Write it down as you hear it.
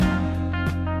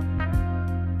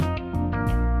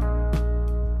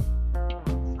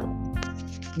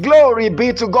Glory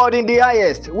be to God in the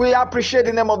highest. We appreciate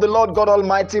the name of the Lord God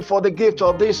Almighty for the gift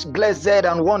of this blessed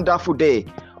and wonderful day.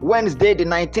 Wednesday, the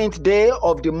 19th day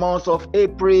of the month of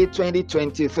April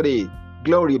 2023.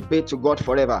 Glory be to God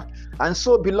forever. And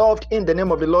so, beloved, in the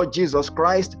name of the Lord Jesus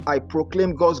Christ, I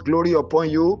proclaim God's glory upon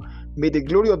you. May the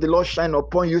glory of the Lord shine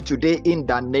upon you today in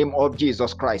the name of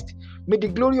Jesus Christ. May the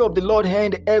glory of the Lord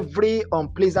end every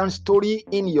unpleasant story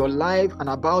in your life and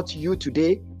about you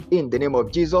today in the name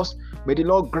of Jesus. May the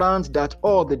Lord grant that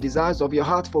all the desires of your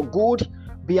heart for good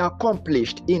be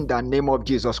accomplished in the name of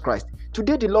Jesus Christ.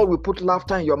 Today the Lord will put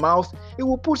laughter in your mouth. He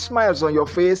will put smiles on your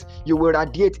face. You will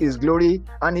radiate His glory,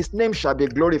 and His name shall be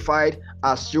glorified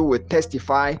as you will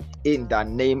testify in the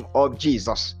name of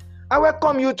Jesus. I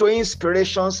welcome you to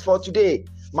Inspirations for today.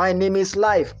 My name is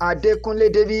Life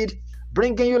Adekunle David,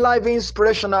 bringing you live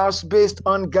inspirationals based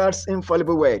on God's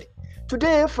infallible word.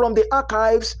 Today, from the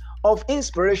archives of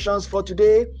Inspirations for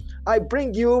today, I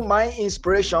bring you my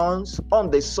inspirations on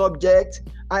the subject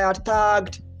I have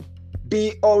tagged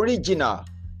Be Original.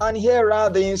 And here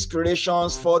are the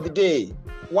inspirations for the day.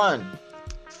 1.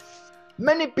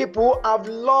 Many people have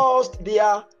lost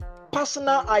their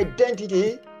personal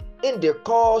identity in the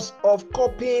course of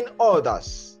copying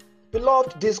others.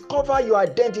 Beloved, discover your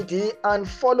identity and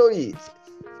follow it.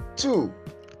 2.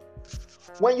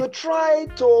 When you try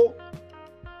to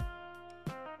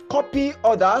copy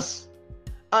others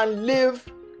and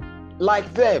live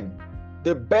like them,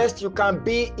 the best you can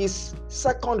be is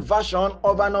second version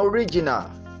of an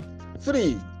original.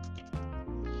 3.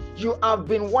 You have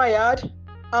been wired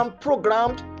and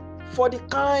programmed for the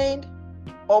kind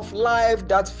of life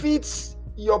that fits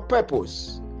your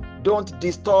purpose. Don't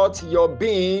distort your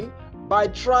being by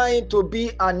trying to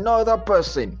be another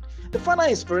person. The final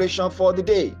inspiration for the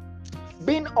day.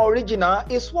 Being original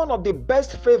is one of the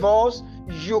best favors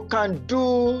you can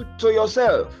do to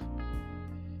yourself.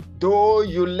 Though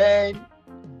you learn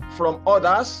from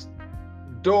others,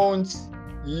 don't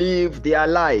live their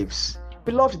lives.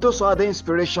 Beloved, those are the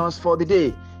inspirations for the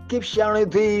day. Keep sharing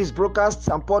these broadcasts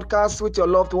and podcasts with your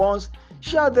loved ones.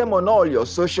 Share them on all your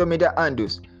social media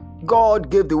handles. God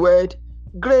gave the word.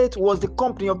 Great was the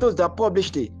company of those that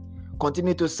published it.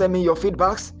 Continue to send me your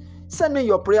feedbacks. Send me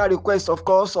your prayer requests, of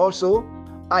course, also.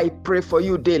 I pray for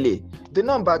you daily. The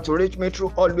number to reach me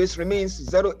through always remains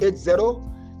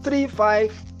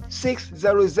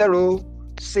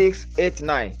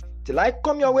 080-35-600-689. Till I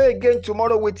come your way again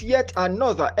tomorrow with yet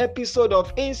another episode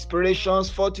of Inspirations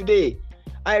for today.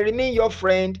 I remain your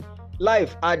friend,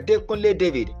 Life Adekunle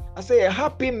David. I say a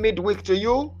happy midweek to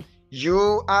you.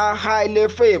 You are highly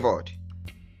favored.